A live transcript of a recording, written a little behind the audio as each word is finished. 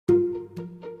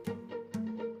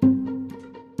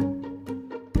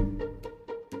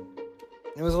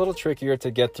It was a little trickier to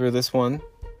get through this one.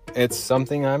 It's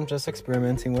something I'm just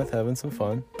experimenting with, having some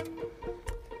fun.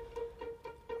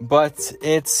 But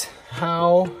it's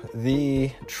how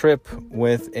the trip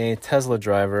with a Tesla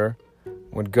driver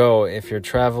would go if you're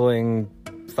traveling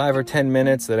 5 or 10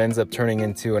 minutes that ends up turning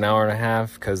into an hour and a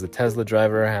half because the Tesla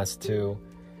driver has to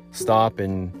stop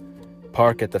and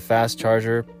park at the fast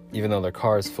charger even though their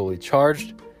car is fully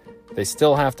charged. They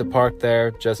still have to park there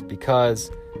just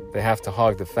because they have to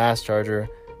hog the fast charger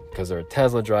because they're a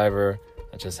Tesla driver.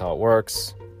 That's just how it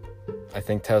works. I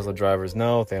think Tesla drivers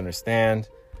know, they understand.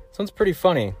 So it's pretty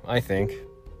funny, I think.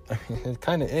 I mean, it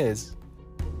kind of is.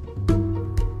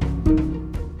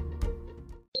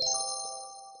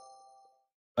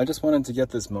 I just wanted to get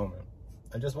this moment.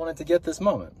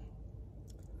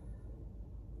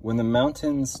 When the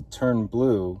mountains turn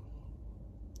blue,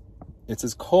 it's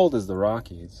as cold as the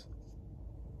Rockies.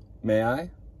 May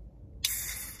I?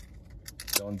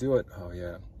 Don't do it. Oh,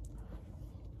 yeah.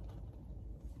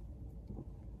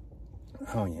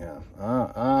 Oh, yeah.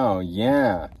 Oh,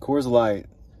 yeah. Coors Light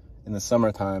in the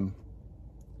summertime.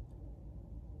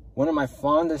 One of my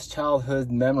fondest childhood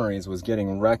memories was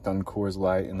getting wrecked on Coors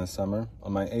Light in the summer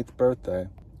on my 8th birthday.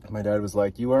 My dad was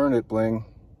like, "You earned it, Bling.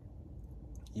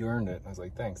 You earned it." I was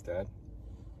like, "Thanks, Dad.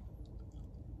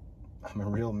 I'm a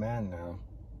real man now."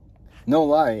 No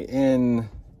lie, in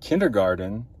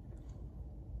kindergarten,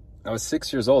 I was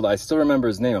 6 years old. I still remember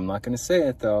his name. I'm not going to say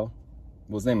it, though.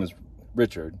 Well, his name was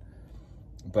Richard.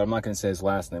 But I'm not going to say his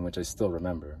last name, which I still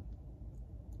remember.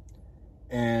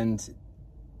 And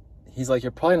he's like,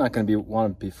 "You're probably not going to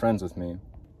want to be friends with me."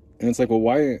 And it's like, "Well,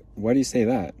 why do you say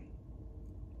that?"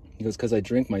 He goes, "Because I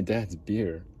drink my dad's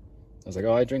beer." I was like,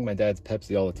 "Oh, I drink my dad's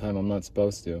Pepsi all the time. I'm not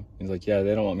supposed to." He's like, "Yeah,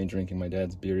 they don't want me drinking my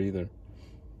dad's beer either."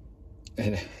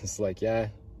 And it's like, "Yeah,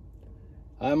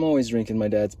 I'm always drinking my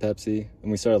dad's Pepsi."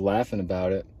 And we started laughing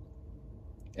about it.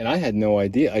 And I had no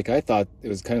idea. Like, I thought it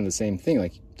was kind of the same thing.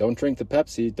 Like, don't drink the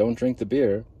Pepsi, don't drink the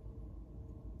beer.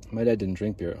 My dad didn't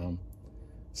drink beer at home.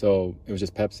 So it was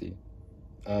just Pepsi.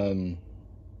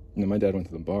 My dad went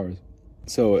to the bars.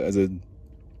 So as a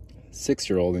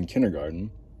 6-year-old in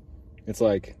kindergarten, it's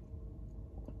like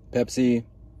Pepsi,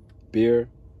 beer.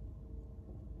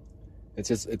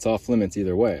 It's off limits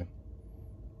either way.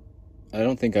 I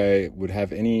don't think I would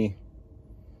have it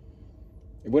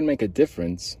wouldn't make a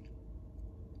difference.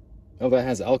 Oh, that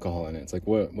has alcohol in it. It's like,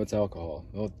 what's alcohol?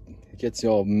 Well, it gets you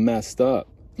all messed up.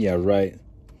 Yeah, right.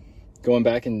 Going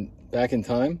back in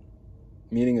time,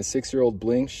 meeting a 6-year-old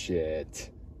Bling,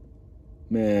 shit.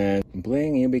 Man,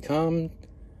 Bling, you become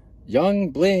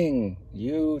young Bling.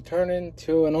 You turn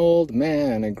into an old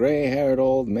man, a gray-haired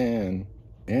old man.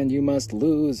 And you must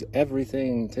lose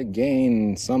everything to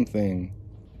gain something.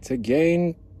 To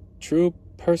gain true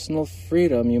personal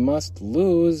freedom, you must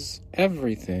lose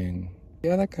everything.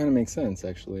 Yeah, that kind of makes sense,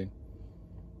 actually.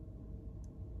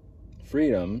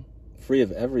 Freedom, free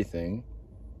of everything,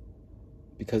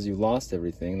 because you lost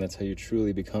everything. That's how you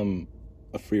truly become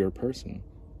a freer person.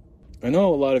 I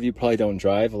know a lot of you probably don't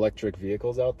drive electric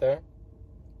vehicles out there.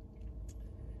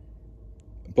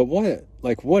 But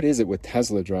what is it with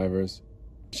Tesla drivers?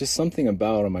 It's just something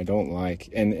about them I don't like.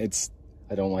 And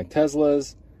I don't like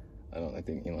Teslas. I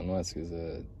think Elon Musk is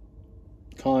a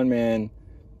con man,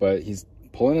 but he's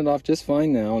pulling it off just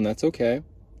fine now, and that's okay.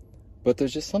 But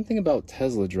there's just something about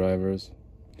Tesla drivers.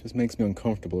 It just makes me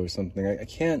uncomfortable or something. I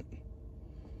can't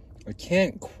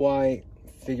quite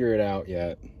figure it out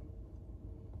yet.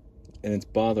 And it's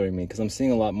bothering me because I'm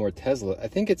seeing a lot more Tesla. I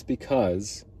think it's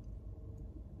because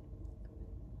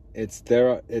it's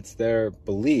their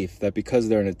belief that because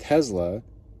they're in a Tesla,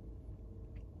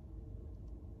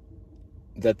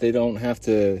 that they don't have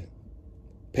to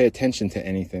pay attention to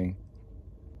anything.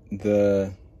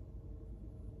 The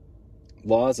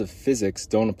laws of physics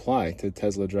don't apply to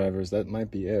Tesla drivers. That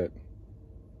might be it.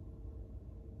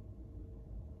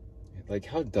 Like,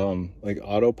 how dumb. Like,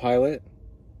 autopilot.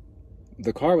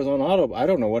 The car was on I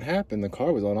don't know what happened. The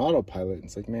car was on autopilot.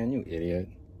 It's like, man, you idiot.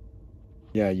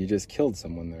 Yeah, you just killed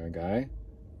someone there, guy.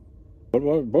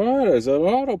 What is an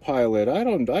autopilot?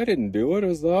 I didn't do it. It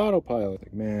was the autopilot.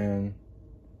 Like, man,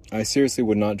 I seriously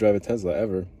would not drive a Tesla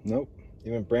ever. Nope.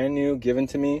 Even brand new, given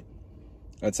to me,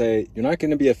 I'd say, you're not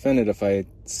going to be offended if I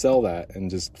sell that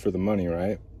and just for the money,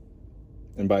 right?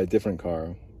 And buy a different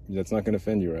car. That's not going to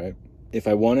offend you, right? If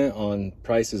I won it on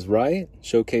Price is Right,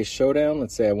 Showcase Showdown,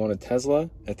 let's say I won a Tesla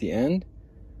at the end,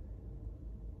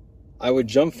 I would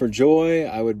jump for joy.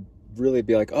 I would really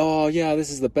be like, oh yeah, this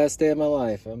is the best day of my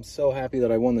life. I'm so happy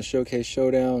that I won the Showcase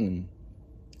Showdown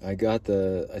and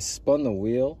I spun the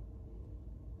wheel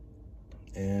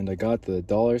And I got the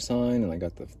dollar sign, and I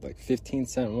got the like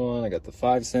 15-cent one. I got the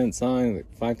 5-cent sign,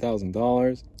 like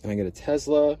 $5,000. And I get a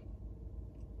Tesla.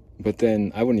 But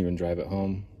then I wouldn't even drive it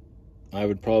home. I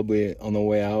would probably, on the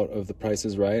way out of The Price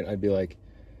is Right, I'd be like,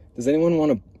 does anyone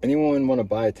want to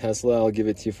buy a Tesla? I'll give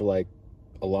it to you for like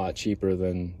a lot cheaper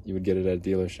than you would get it at a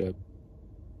dealership.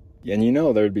 And you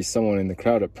know there'd be someone in the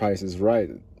crowd at Price is Right.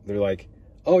 They're like,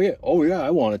 oh yeah,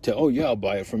 I want it to. Oh yeah, I'll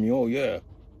buy it from you. Oh yeah.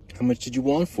 How much did you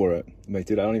want for it? I'm like,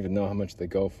 dude, I don't even know how much they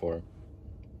go for.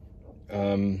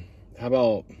 How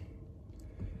about,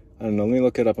 I don't know, let me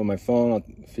look it up on my phone. I'll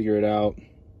figure it out.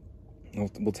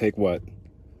 We'll take what?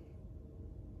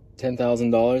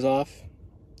 $10,000 off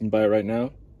and buy it right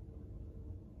now.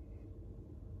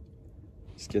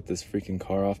 Just get this freaking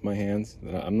car off my hands.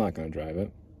 I'm not going to drive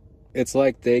it. It's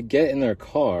like they get in their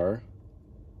car,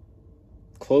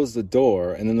 close the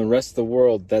door, and then the rest of the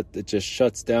world, that it just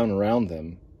shuts down around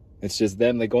them. It's just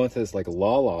them. They go into this like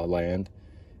la la land.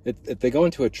 They go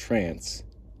into a trance.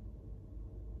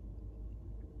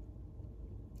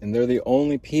 And they're the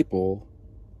only people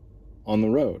on the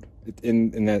road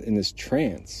in this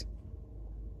trance.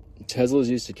 Teslas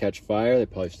used to catch fire. They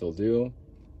probably still do.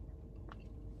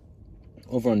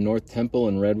 Over on North Temple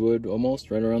and Redwood, almost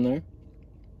right around there.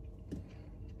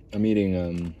 I'm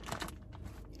eating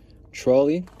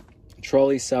Trolley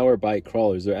sour bite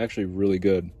crawlers. They're actually really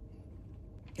good.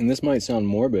 And this might sound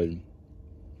morbid,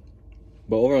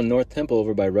 but over on North Temple,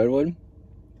 over by Redwood,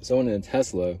 someone in a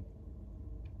Tesla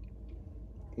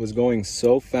was going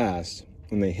so fast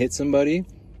when they hit somebody,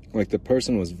 like the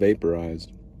person was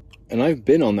vaporized. And I've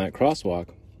been on that crosswalk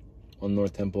on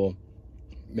North Temple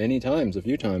many times, a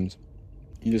few times.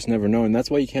 You just never know, and that's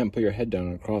why you can't put your head down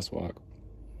on a crosswalk.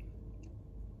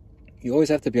 You always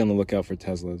have to be on the lookout for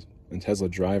Teslas and Tesla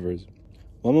drivers.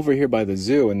 Well, I'm over here by the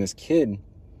zoo, and this kid,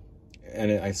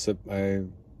 and I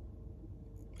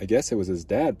guess it was his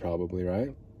dad probably,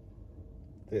 right?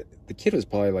 The kid was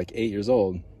probably like 8 years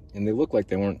old, and they looked like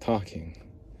they weren't talking.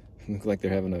 It looked like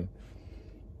they're having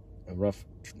a rough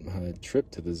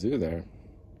trip to the zoo there.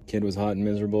 Kid was hot and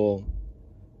miserable,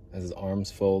 has his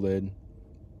arms folded,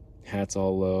 hat's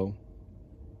all low.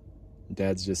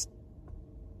 Dad's just,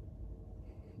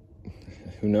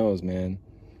 who knows, man?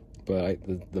 But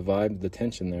the vibe, the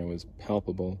tension there was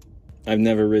palpable. I've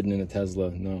never ridden in a Tesla,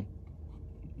 no.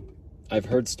 I've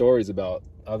heard stories about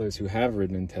others who have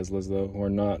ridden in Teslas, though, who are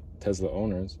not Tesla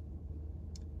owners.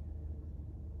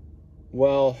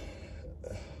 Well,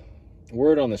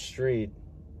 word on the street,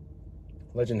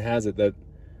 legend has it that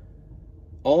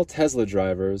all Tesla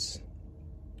drivers,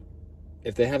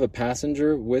 if they have a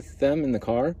passenger with them in the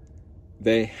car,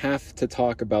 they have to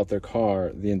talk about their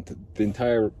car the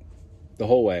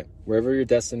whole way. Wherever your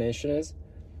destination is,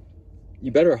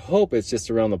 you better hope it's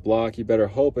just around the block. You better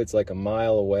hope it's like a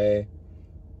mile away,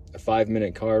 a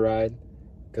 5-minute car ride.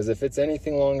 Because if it's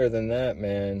anything longer than that,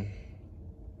 man,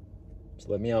 just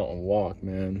let me out and walk,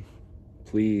 man.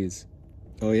 Please.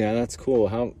 Oh yeah, that's cool.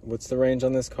 What's the range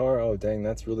on this car? Oh dang,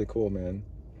 that's really cool, man.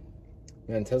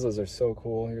 Man, Teslas are so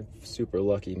cool. You're super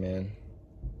lucky, man.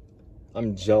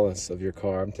 I'm jealous of your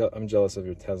car. I'm jealous of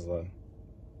your Tesla.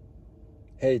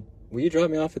 Hey, will you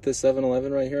drop me off at this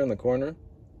 7-Eleven right here on the corner?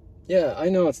 Yeah, I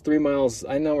know it's 3 miles.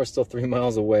 I know we're still 3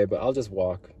 miles away, but I'll just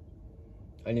walk.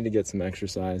 I need to get some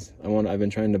exercise. I've been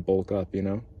trying to bulk up, you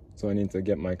know? So I need to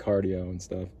get my cardio and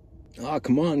stuff. Oh,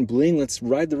 come on, Bling. Let's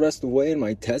ride the rest of the way in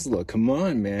my Tesla. Come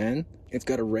on, man. It's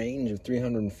got a range of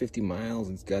 350 miles.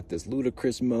 It's got this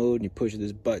ludicrous mode. And you push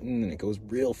this button and it goes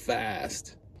real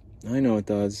fast. I know it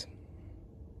does.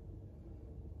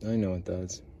 I know it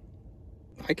does.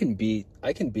 I can beat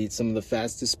some of the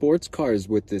fastest sports cars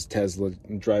with this Tesla,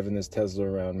 driving this Tesla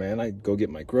around, man. I go get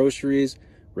my groceries,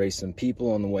 race some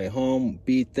people on the way home,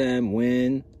 beat them,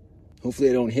 win. Hopefully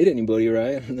I don't hit anybody,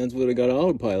 right? That's what I got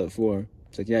autopilot for.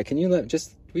 It's like, yeah, can you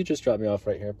just drop me off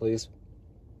right here, please?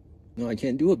 No, I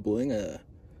can't do it, Bling.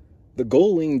 The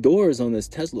gull-wing doors on this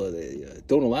Tesla, they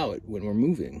don't allow it when we're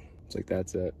moving. It's like,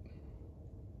 that's it.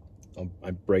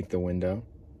 I break the window.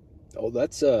 Oh,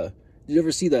 that's, did you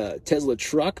ever see the Tesla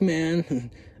truck, man?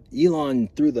 Elon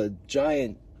threw the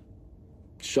giant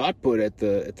shot put at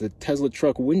the Tesla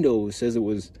truck window. Says it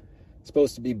was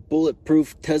supposed to be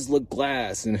bulletproof Tesla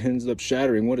glass and ends up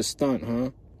shattering. What a stunt,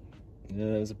 huh? Yeah,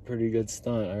 that was a pretty good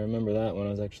stunt. I remember that when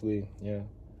I was actually, yeah.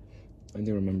 I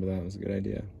do remember that. It was a good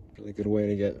idea. Really good way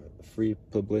to get free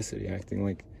publicity, acting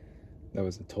like that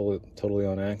was a totally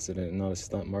on accident and not a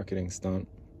stunt, marketing stunt.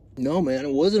 No, man,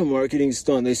 it wasn't a marketing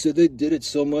stunt. They said they did it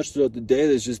so much throughout the day.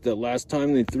 There's just that last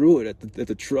time they threw it at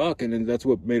the truck, and then that's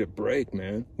what made it break,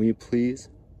 man. Will you please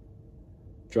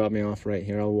drop me off right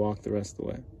here? I'll walk the rest of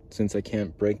the way. since I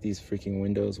can't break these freaking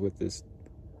windows with this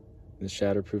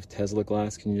shatterproof Tesla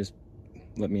glass, can you just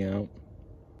let me out?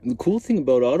 And the cool thing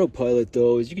about autopilot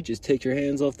though is you could just take your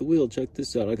hands off the wheel. Check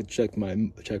this out. I could check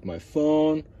my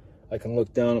phone. I can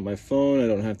look down at my phone. I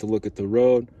don't have to look at the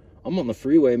road. I'm on the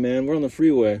freeway, man. We're on the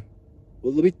freeway.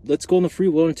 Well, let's go on the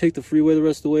freeway. We're gonna take the freeway the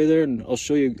rest of the way there, and I'll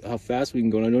show you how fast we can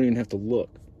go. And I don't even have to look.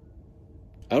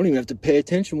 I don't even have to pay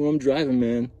attention when I'm driving,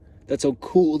 man. That's how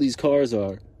cool these cars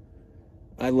are.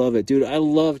 I love it, dude. I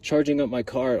love charging up my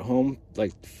car at home,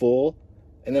 like full.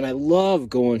 And then I love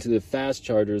going to the fast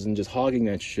chargers and just hogging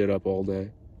that shit up all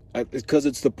day. It's because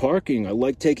it's the parking. I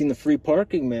like taking the free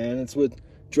parking, man. It's with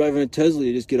driving a Tesla.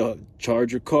 You just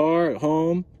charge your car at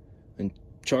home and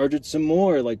charge it some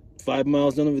more, like 5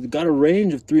 miles down the road. Got a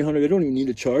range of 300. I don't even need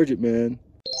to charge it, man.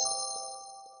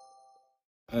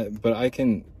 But I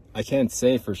can't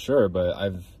say for sure, but I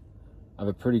have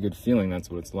a pretty good feeling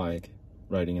that's what it's like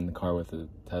riding in the car with a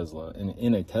Tesla,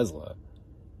 in a Tesla.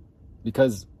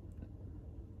 Because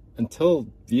until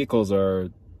vehicles are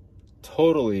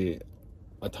totally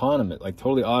autonomous, like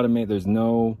totally automated, there's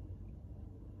no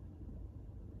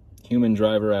human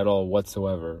driver at all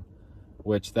whatsoever,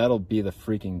 which that'll be the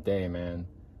freaking day, man.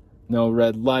 No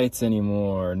red lights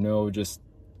anymore, no just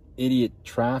idiot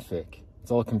traffic.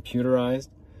 It's all computerized.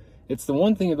 It's the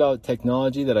one thing about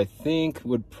technology that I think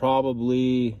would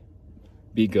probably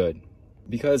be good.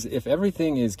 Because if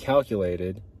everything is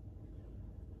calculated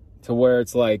to where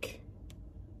it's like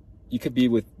you could be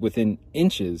within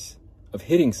inches of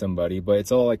hitting somebody, but it's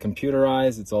all like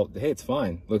computerized, it's all, hey, it's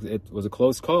fine. Look, it was a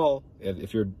close call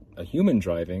if you're a human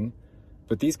driving,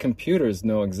 but these computers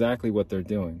know exactly what they're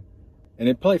doing. And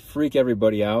it'd probably freak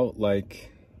everybody out,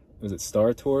 like, was it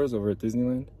Star Tours over at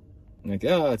Disneyland? Like,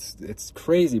 yeah, it's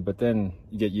crazy, but then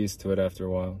you get used to it after a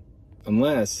while.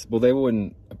 Unless, well, they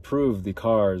wouldn't approve the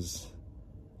cars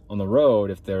on the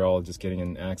road if they're all just getting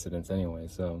in accidents anyway.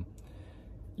 So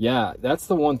yeah, that's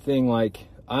the one thing. Like,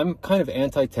 I'm kind of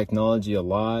anti-technology a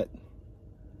lot.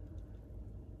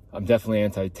 I'm definitely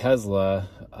anti-Tesla,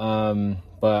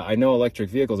 but I know electric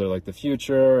vehicles are like the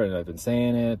future, and I've been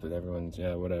saying it, but everyone's,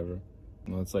 yeah, whatever.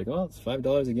 Well, it's like, oh, it's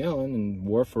 $5 a gallon and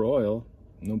war for oil.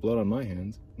 No blood on my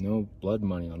hands. No blood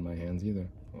money on my hands either.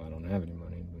 Well, I don't have any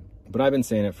money, but I've been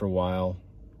saying it for a while.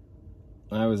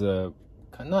 I was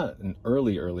not an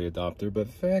early adopter, but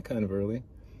kind of early.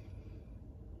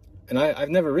 And I've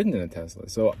never ridden in a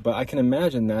Tesla, but I can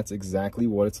imagine that's exactly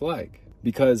what it's like,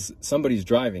 because somebody's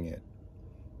driving it.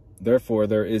 Therefore,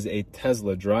 there is a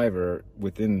Tesla driver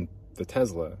within the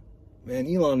Tesla. Man,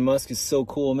 Elon Musk is so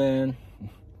cool, man.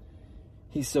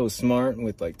 He's so smart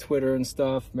with like Twitter and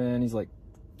stuff, man. He's like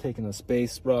taking the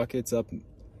space rockets up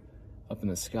in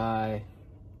the sky.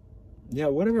 Yeah,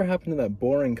 whatever happened to that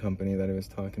boring company that he was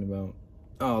talking about?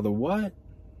 Oh, the what?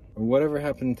 Or whatever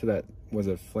happened to that, was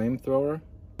it flamethrower?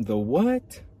 The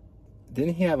what?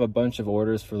 Didn't he have a bunch of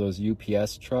orders for those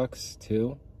UPS trucks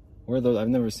too? Where are those? I've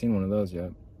never seen one of those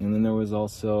yet. And then there was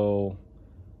also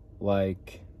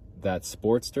like that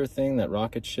Sportster thing, that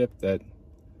rocket ship, that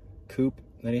coupe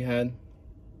that he had.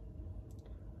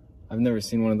 I've never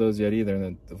seen one of those yet either. And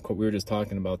then, of course, we were just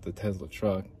talking about the Tesla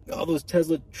truck. All those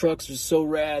Tesla trucks are so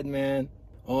rad, man.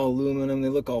 All aluminum, they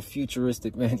look all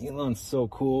futuristic, man. Elon's so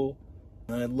cool.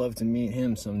 I'd love to meet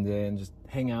him someday and just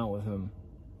hang out with him.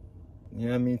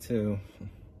 Yeah, me too.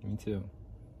 Me too.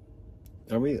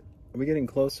 Are we getting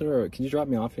closer, or can you drop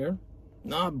me off here?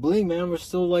 Nah, bling, man. We're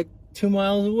still like 2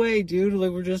 miles away, dude.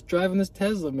 Like, we're just driving this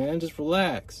Tesla, man. Just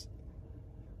relax.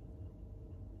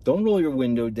 Don't roll your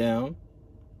window down.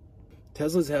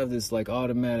 Teslas have this like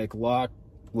automatic lock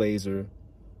laser.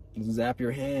 Zap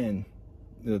your hand,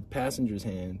 the passenger's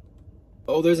hand.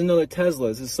 Oh, there's another Tesla.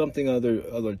 This is something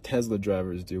other Tesla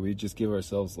drivers do. We just give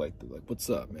ourselves like, what's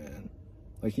up, man?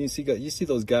 Like, you see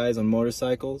those guys on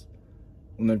motorcycles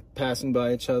when they're passing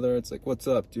by each other. It's like, what's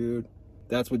up, dude?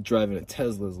 That's what driving a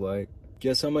Tesla's like.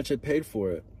 Guess how much I paid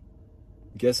for it?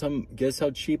 Guess how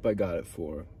cheap I got it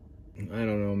for? I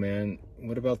don't know, man.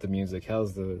 What about the music?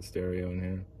 How's the stereo in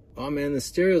here? Oh man, the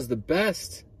stereo's the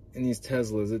best in these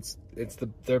Teslas.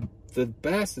 They're the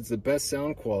best. It's the best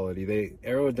sound quality. They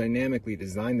aerodynamically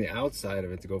designed the outside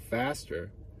of it to go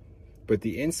faster, but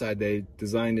the inside they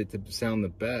designed it to sound the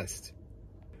best.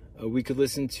 We could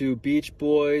listen to Beach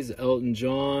Boys, Elton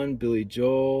John, Billy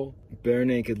Joel, Bare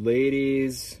Naked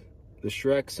Ladies, the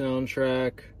Shrek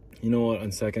soundtrack. You know what?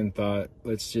 On second thought,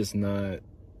 let's just not.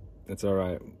 That's all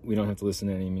right. We don't have to listen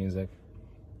to any music.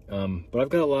 But I've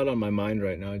got a lot on my mind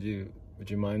right now. Would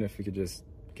you mind if we could just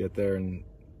get there and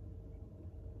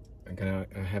I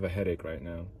have a headache right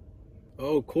now.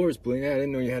 Oh, of course, Bling. I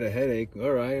didn't know you had a headache.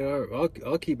 All right.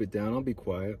 I'll keep it down. I'll be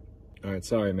quiet. All right,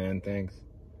 sorry, man. Thanks.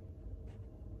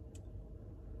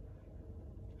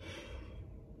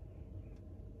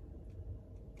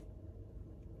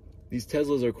 These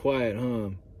Teslas are quiet,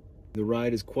 huh? The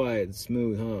ride is quiet and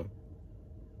smooth, huh?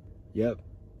 Yep.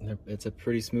 It's a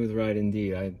pretty smooth ride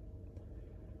indeed.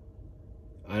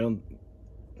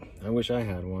 I wish I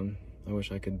had one. I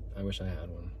wish I had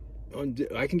one. Oh,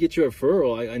 I can get you a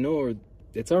referral. I know.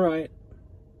 It's all right.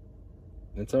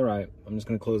 It's all right. I'm just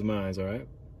gonna close my eyes, all right?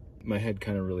 My head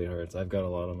kind of really hurts. I've got a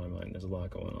lot on my mind. There's a lot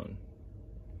going on.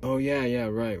 Oh, yeah,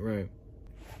 right.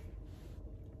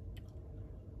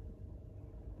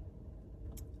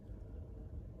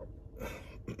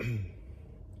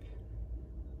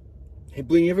 Hey,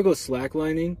 Bling, you ever go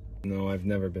slacklining? No, I've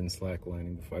never been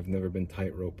slacklining before. I've never been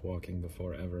tightrope walking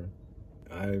before, ever.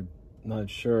 I'm not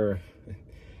sure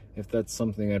if that's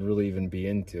something I'd really even be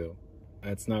into.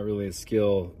 It's not really a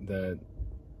skill that,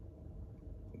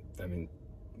 I mean,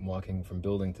 walking from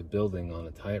building to building on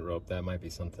a tightrope, that might be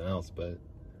something else, but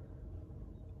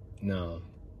no,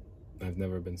 I've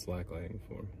never been slacklining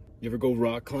before. You ever go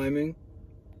rock climbing?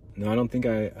 No, I don't think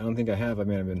I have. I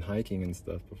mean, I've been hiking and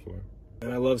stuff before.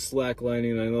 And I love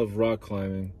slacklining and I love rock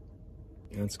climbing.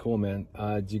 That's cool, man.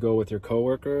 Do you go with your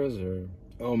coworkers or?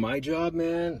 Oh, my job,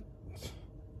 man?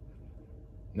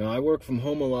 No, I work from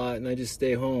home a lot and I just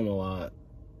stay home a lot.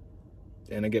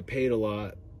 And I get paid a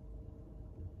lot.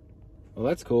 Well,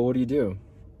 that's cool. What do you do?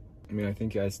 I mean, I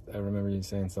think I remember you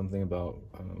saying something about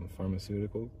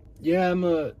pharmaceutical. Yeah, I'm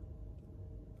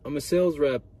a sales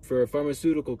rep for a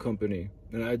pharmaceutical company.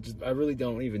 And I really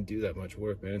don't even do that much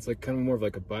work, man. It's like kind of more of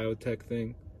like a biotech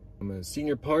thing. I'm a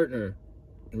senior partner.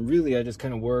 And really, I just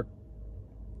kind of work,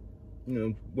 you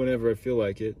know, whenever I feel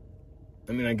like it.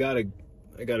 I mean, I gotta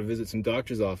visit some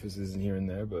doctor's offices here and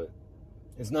there, but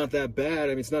it's not that bad.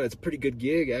 I mean, it's a pretty good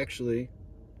gig, actually.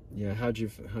 Yeah, how'd you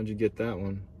get that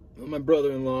one? Well, my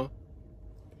brother-in-law.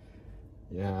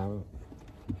 Yeah,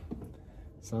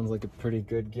 sounds like a pretty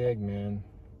good gig, man.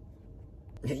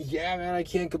 Yeah, man, I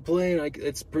can't complain.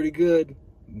 It's pretty good.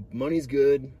 Money's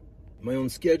good. My own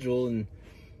schedule, and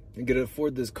I get to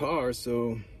afford this car,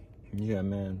 so yeah,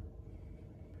 man.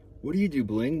 What do you do,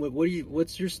 Bling?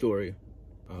 What's your story?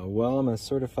 Well, I'm a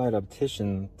certified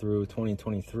optician through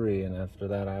 2023, and after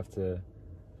that, I have to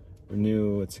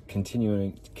renew. It's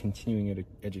continuing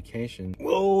education.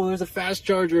 Whoa, there's a fast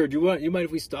charger. You mind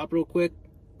if we stop real quick?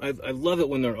 I love it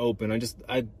when they're open.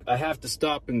 I have to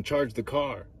stop and charge the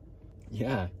car.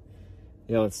 Yeah,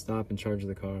 let's stop and charge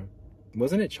the car.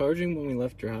 Wasn't it charging when we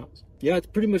left your house? Yeah, it's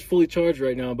pretty much fully charged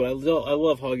right now, but I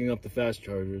love hogging up the fast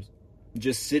chargers.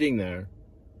 Just sitting there.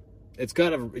 It's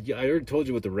got I already told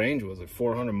you what the range was, like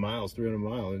 400 miles, 300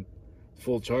 miles. And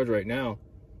full charge right now.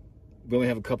 We only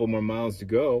have a couple more miles to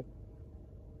go.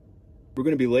 We're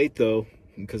going to be late, though,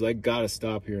 because I got to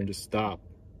stop here and just stop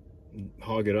and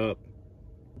hog it up.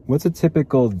 What's a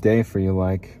typical day for you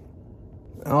like?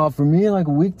 Oh, for me, like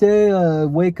a weekday,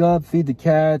 wake up, feed the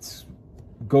cats,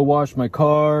 go wash my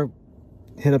car,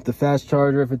 hit up the fast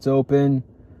charger if it's open,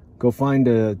 go find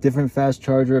a different fast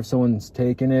charger if someone's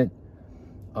taking it.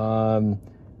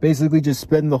 Basically just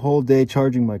spend the whole day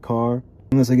charging my car.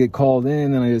 Unless I get called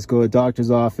in, then I just go to a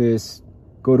doctor's office,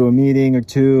 go to a meeting or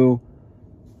two,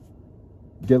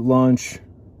 get lunch,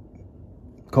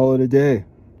 call it a day.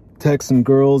 Text some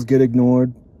girls, get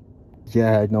ignored.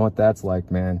 Yeah, I know what that's like,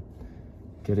 man.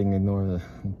 Getting ignored,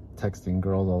 texting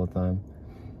girls all the time.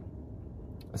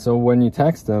 So when you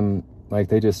text them, like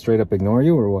they just straight up ignore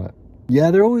you or what?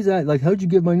 Yeah, they're always like, how'd you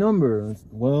get my number?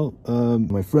 Well,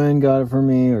 my friend got it for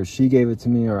me, or she gave it to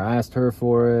me, or I asked her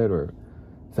for it, or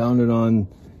found it on,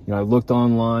 I looked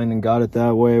online and got it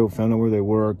that way, or found out where they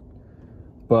worked.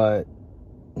 But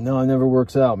no, it never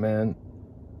works out, man.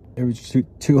 It was just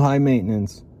too high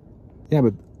maintenance. Yeah,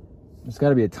 but there's got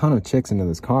to be a ton of chicks into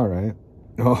this car, right?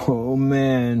 Oh,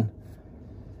 man.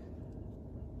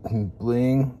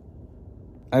 Bling.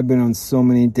 I've been on so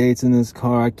many dates in this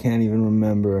car, I can't even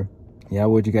remember. Yeah,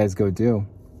 what'd you guys go do?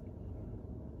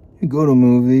 You go to a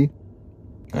movie.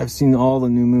 I've seen all the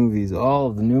new movies. All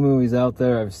of the new movies out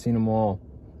there, I've seen them all.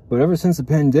 But ever since the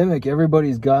pandemic,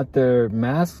 everybody's got their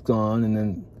masks on, and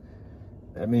then,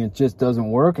 I mean, it just doesn't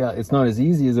work out. It's not as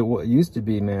easy as it used to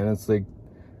be, man. It's like,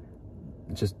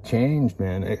 it just changed,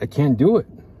 man. I can't do it.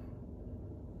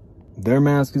 Their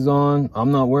mask is on.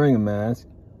 I'm not wearing a mask.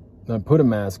 I put a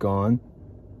mask on,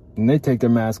 and they take their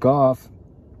mask off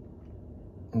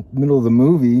in the middle of the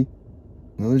movie.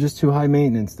 They're just too high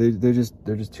maintenance. They're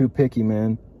just too picky,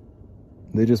 man.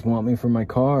 They just want me for my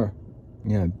car.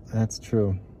 Yeah, that's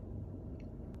true.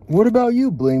 What about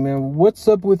you, Bling, man? What's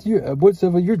up with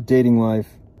your dating life?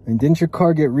 And didn't your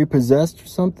car get repossessed or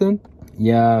something?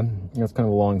 Yeah, it's kind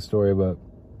of a long story, but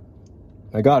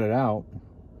I got it out.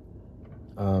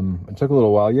 It took a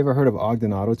little while. You ever heard of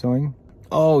Ogden Auto Towing?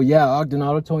 Oh yeah, Ogden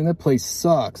Auto Towing. That place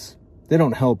sucks. They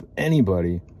don't help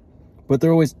anybody, but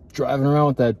they're always driving around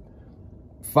with that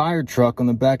fire truck on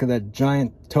the back of that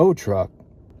giant tow truck.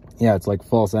 Yeah, it's like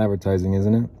false advertising,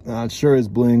 isn't it? It sure is,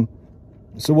 Bling.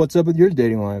 So what's up with your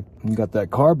dating life? You got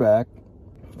that car back.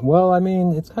 Well, I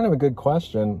mean, it's kind of a good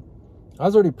question. I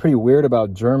was already pretty weird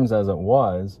about germs as it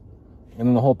was. And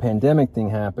then the whole pandemic thing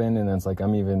happened, and it's like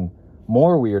I'm even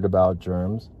more weird about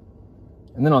germs.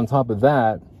 And then on top of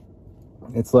that,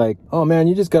 it's like, oh man,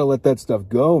 you just gotta let that stuff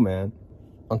go, man.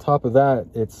 On top of that,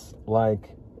 it's like,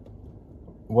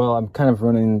 well, I'm kind of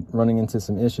running into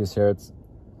some issues here. It's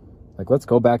like, let's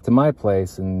go back to my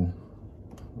place, and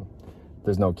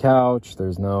there's no couch,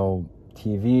 there's no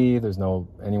TV, there's no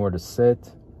anywhere to sit.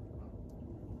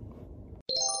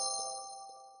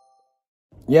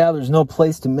 Yeah, there's no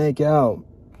place to make out.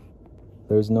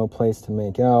 There's no place to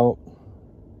make out.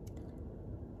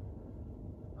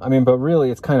 I mean, but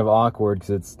really, it's kind of awkward because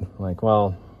it's like,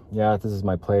 well, yeah, this is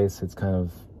my place. It's kind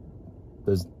of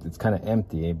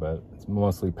empty, but it's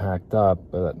mostly packed up.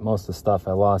 But most of the stuff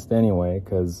I lost anyway,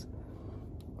 because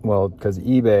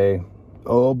eBay.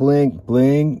 Oh,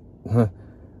 bling.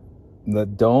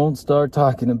 Don't start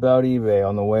talking about eBay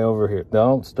on the way over here.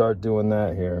 Don't start doing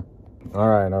that here. All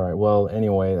right. Well,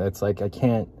 anyway, it's like I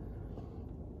can't.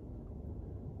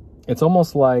 It's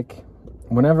almost like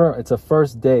whenever it's a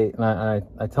first date, and I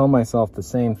tell myself the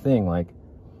same thing, like,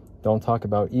 don't talk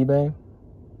about eBay.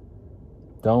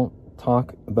 Don't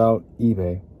talk about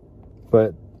eBay.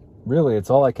 But really, it's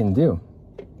all I can do.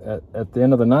 At the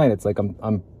end of the night, it's like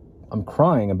I'm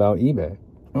crying about eBay.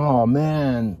 Oh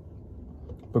man.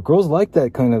 But girls like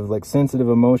that kind of like sensitive,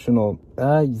 emotional.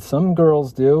 Some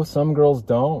girls do, some girls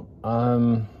don't.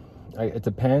 It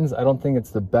depends. I don't think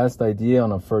it's the best idea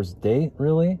on a first date,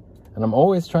 really. And I'm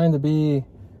always trying to be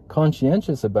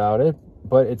conscientious about it.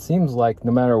 But it seems like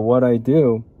no matter what I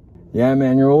do, yeah,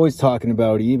 man, you're always talking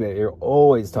about eBay. You're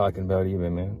always talking about eBay,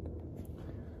 man.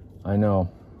 I know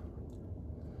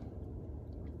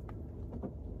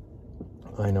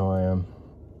I am.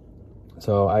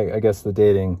 So I guess my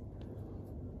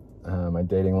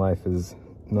dating life is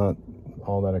not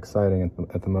all that exciting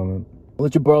at the moment. I'll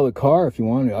let you borrow the car if you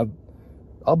want.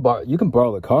 You can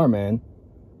borrow the car, man.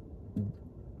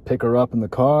 Pick her up in the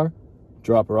car,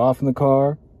 drop her off in the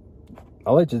car.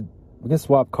 We can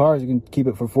swap cars. You can keep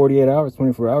it for 48 hours,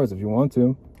 24 hours if you want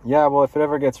to. Yeah, well, if it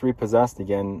ever gets repossessed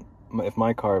again, if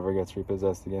my car ever gets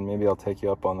repossessed again, maybe I'll take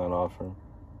you up on that offer.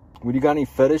 Would you got any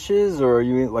fetishes, or are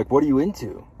you like, what are you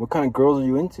into? What kind of girls are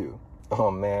you into? Oh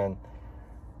man,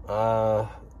 I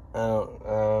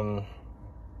don't,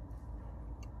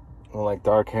 well, like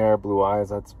dark hair, blue eyes.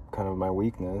 That's kind of my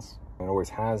weakness. It always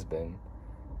has been.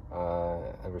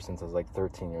 Ever since I was like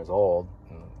 13 years old,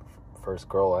 first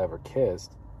girl I ever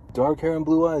kissed. Dark hair and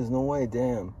blue eyes, no way,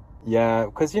 damn. Yeah,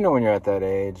 because you know when you're at that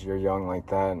age, you're young like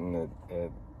that, and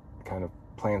it kind of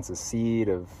plants a seed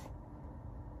of,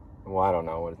 well, I don't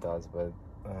know what it does, but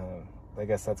I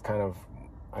guess that's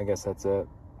it.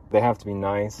 They have to be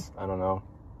nice, I don't know,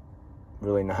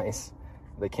 really nice.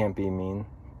 They can't be mean.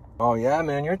 Oh yeah,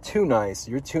 man, you're too nice.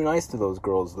 You're too nice to those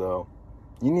girls, though.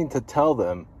 You need to tell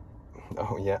them.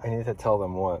 Oh yeah, I need to tell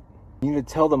them what? You need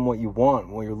to tell them what you want,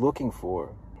 what you're looking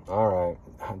for. All right,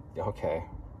 okay.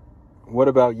 What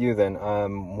about you then?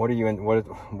 What are you in?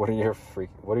 What are your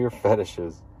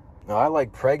fetishes? No, I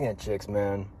like pregnant chicks,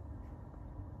 man.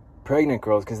 Pregnant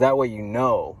girls, because that way you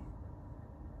know.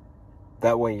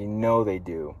 That way you know they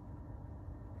do.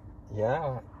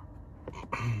 Yeah.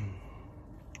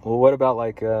 Well, what about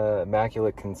like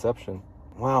immaculate conception?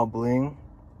 Wow, bling.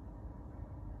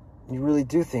 You really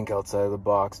do think outside of the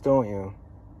box, don't you?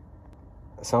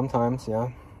 Sometimes, yeah,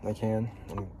 I can.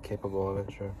 I'm capable of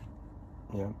it, sure.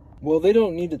 Yeah. Well, they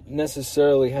don't need to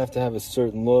necessarily have to have a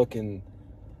certain look, and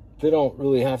they don't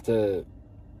really have to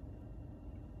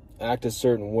act a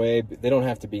certain way. They don't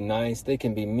have to be nice. They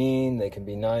can be mean. They can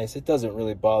be nice. It doesn't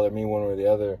really bother me one way or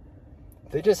the other.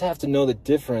 They just have to know the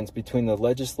difference between the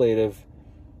legislative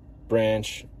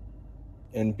branch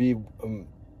and be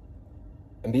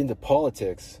into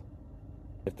politics.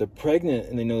 If they're pregnant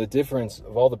and they know the difference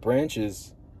of all the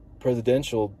branches,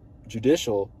 presidential,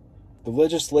 judicial, the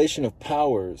legislation of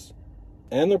powers,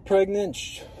 and they're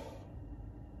pregnant,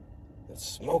 it's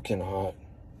smoking hot.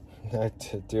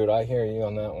 Dude, I hear you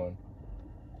on that one.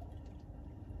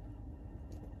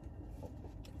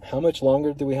 How much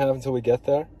longer do we have until we get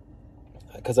there?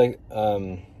 Because I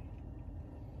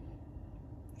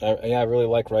really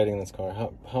like riding this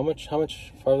car. How much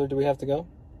farther do we have to go?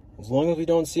 As long as we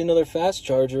don't see another fast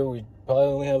charger, we probably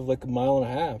only have like a mile and a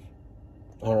half.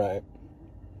 All right.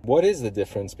 What is the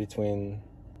difference between...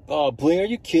 Oh, Bling, are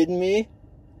you kidding me?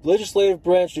 Legislative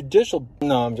branch, judicial...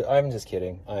 No, I'm just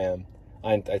kidding. I am.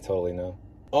 I totally know.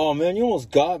 Oh, man, you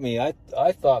almost got me. I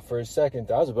thought for a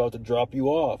second I was about to drop you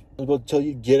off. I was about to tell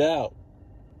you to get out.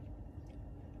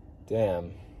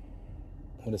 Damn.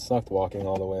 Would have sucked walking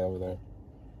all the way over there.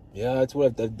 Yeah, that's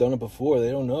what I've done it before.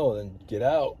 They don't know. Then get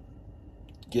out.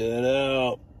 Get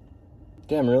out.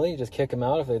 Damn, really? You just kick them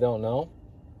out if they don't know?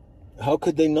 How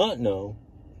could they not know?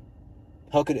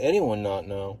 How could anyone not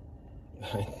know?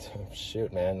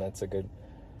 Shoot, man, that's a good...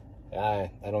 I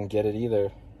don't get it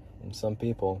either from some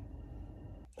people.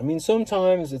 I mean,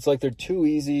 sometimes it's like they're too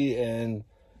easy and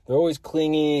they're always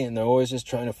clingy and they're always just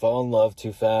trying to fall in love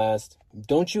too fast.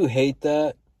 Don't you hate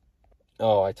that?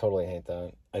 Oh, I totally hate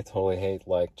that. I totally hate,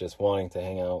 like, just wanting to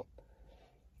hang out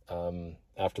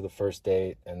after the first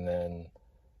date and then,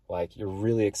 like, you're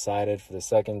really excited for the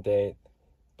second date,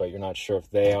 but you're not sure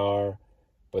if they are,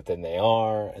 but then they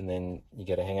are, and then you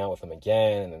get to hang out with them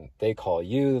again, and then they call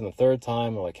you and the third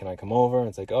time, or like, can I come over? And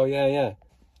it's like, oh, yeah.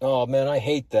 Oh, man, I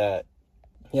hate that.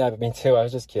 Yeah, but me too. I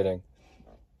was just kidding.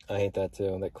 I hate that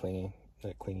too, that clingy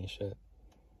shit.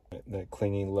 That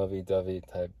clingy, lovey-dovey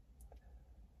type.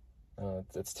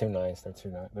 It's too nice.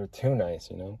 They're too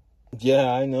nice, you know?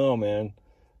 Yeah, I know, man.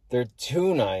 They're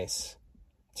too nice.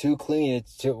 Too clingy.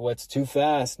 It's too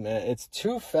fast, man. It's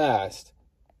too fast.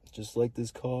 Just like this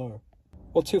car.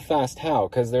 Well, too fast how?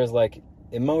 Because there's, like,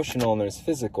 emotional and there's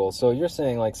physical. So you're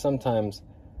saying, like, sometimes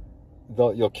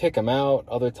you'll kick them out.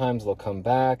 Other times they'll come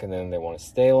back and then they want to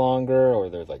stay longer, or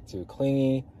they're, like, too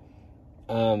clingy.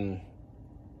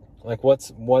 Like,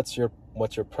 what's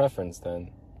your preference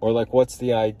then? Or, like, what's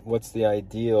the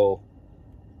ideal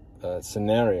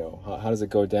scenario? How does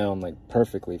it go down, like,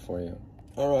 perfectly for you?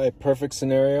 All right, perfect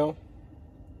scenario.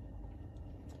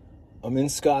 I'm in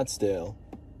Scottsdale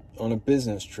on a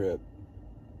business trip.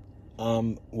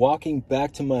 I'm walking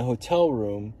back to my hotel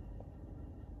room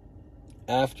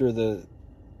after the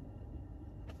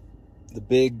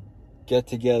big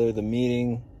get-together, the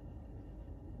meeting.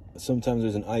 Sometimes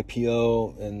there's an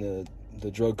IPO and the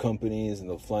drug companies, and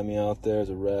they'll fly me out there as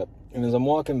a rep. And as I'm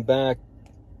walking back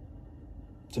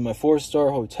to my 4-star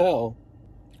hotel,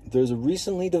 there's a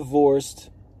recently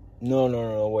divorced...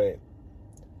 No, wait.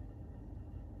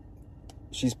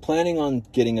 She's planning on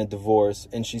getting a divorce,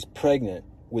 and she's pregnant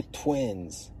with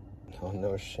twins. Oh,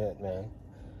 no shit, man.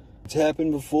 It's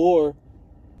happened before.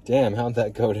 Damn, how'd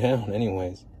that go down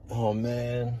anyways? Oh,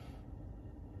 man.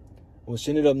 Well, she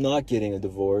ended up not getting a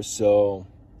divorce, so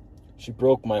she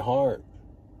broke my heart.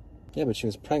 Yeah, but she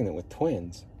was pregnant with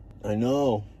twins. I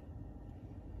know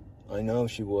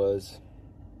she was.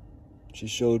 She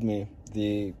showed me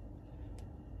the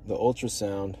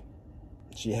ultrasound.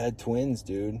 She had twins,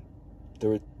 dude.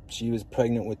 She was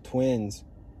pregnant with twins.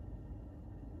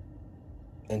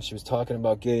 And she was talking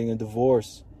about getting a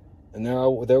divorce. And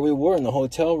there we were in the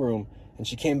hotel room. And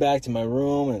she came back to my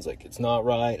room and it's like, it's not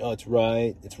right. Oh, it's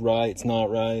right. It's right. It's not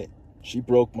right. She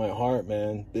broke my heart,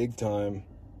 man. Big time.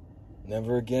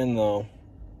 Never again, though.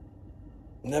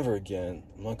 Never again.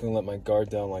 I'm not going to let my guard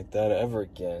down like that ever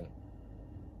again.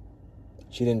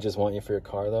 She didn't just want you for your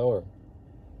car, though? Or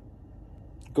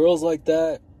girls like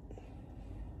that,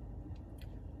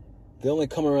 they only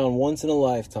come around once in a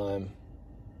lifetime.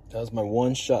 That was my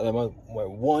one shot. That was my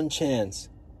one chance.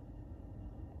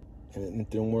 And it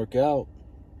didn't work out.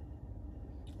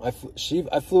 I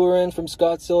flew her in from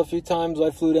Scottsdale a few times.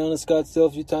 I flew down to Scottsdale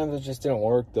a few times. It just didn't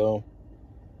work, though.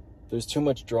 There's too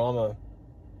much drama.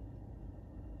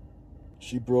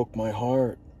 She broke my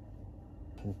heart.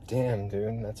 Damn,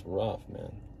 dude, that's rough,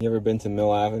 man. You ever been to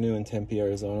Mill Avenue in Tempe,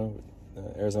 Arizona?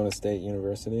 Arizona State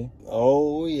University?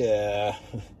 Oh, yeah.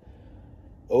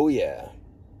 Oh, yeah.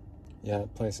 Yeah,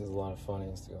 that place is a lot of fun. I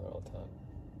used to go there all the time.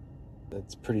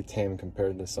 It's pretty tame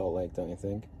compared to Salt Lake, don't you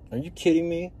think? Are you kidding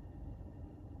me?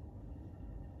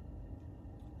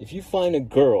 If you find a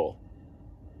girl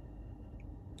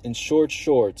in short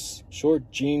shorts,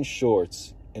 short jean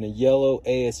shorts, and a yellow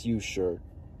ASU shirt,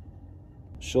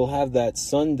 she'll have that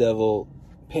Sun Devil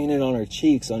painted on her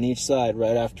cheeks on each side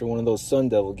right after one of those Sun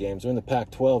Devil games. They're in the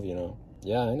Pac-12, you know.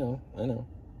 Yeah, I know.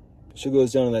 She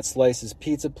goes down to that Slice's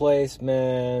Pizza place,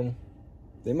 man.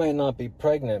 They might not be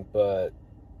pregnant, but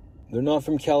they're not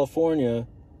from California.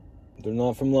 They're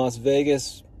not from Las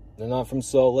Vegas. They're not from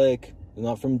Salt Lake. They're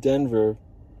not from Denver.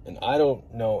 And I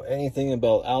don't know anything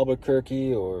about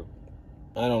Albuquerque, or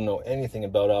I don't know anything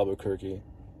about Albuquerque.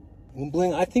 Well,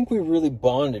 Bling, I think we really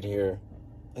bonded here.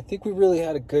 I think we really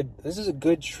had this is a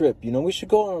good trip. You know, we should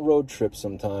go on a road trip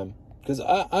sometime. Because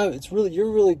you're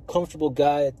a really comfortable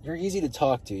guy. You're easy to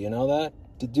talk to, you know that?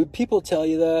 Do people tell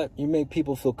you that? You make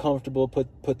people feel comfortable,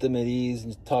 put them at ease,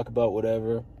 and talk about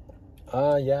whatever?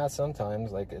 Yeah,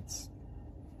 sometimes. Like, it's,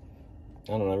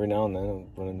 I don't know, every now and then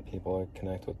I run into people I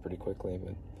connect with pretty quickly,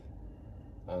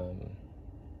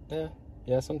 but,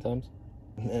 yeah, sometimes.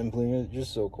 Man, believe me, you're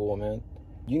so cool, man.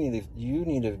 You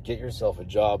need to get yourself a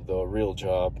job, though, a real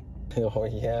job. Oh,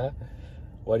 yeah?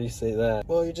 Why do you say that?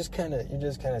 Well, you're just kind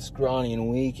of scrawny and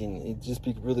weak, and it'd just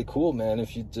be really cool, man,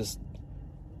 if you just...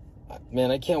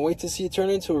 Man, I can't wait to see you turn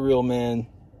into a real man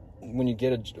when you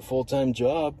get a full-time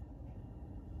job.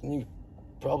 And you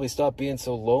probably stop being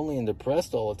so lonely and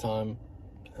depressed all the time.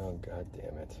 Oh, God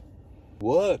damn it.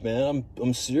 What, man?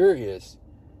 I'm serious.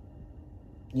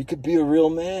 You could be a real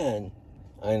man.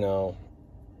 I know.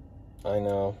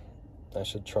 I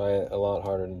should try a lot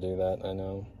harder to do that, I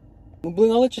know.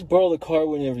 Bling, I'll let you borrow the car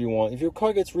whenever you want. If your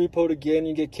car gets repoed again,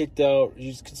 you get kicked out,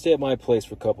 you just can stay at my place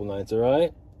for a couple nights,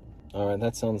 alright? Alright,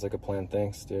 that sounds like a plan.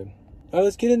 Thanks, dude. Alright,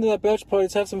 let's get into that bachelor party.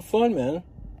 Let's have some fun, man.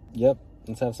 Yep,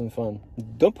 let's have some fun.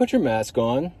 Don't put your mask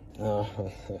on.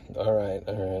 Alright.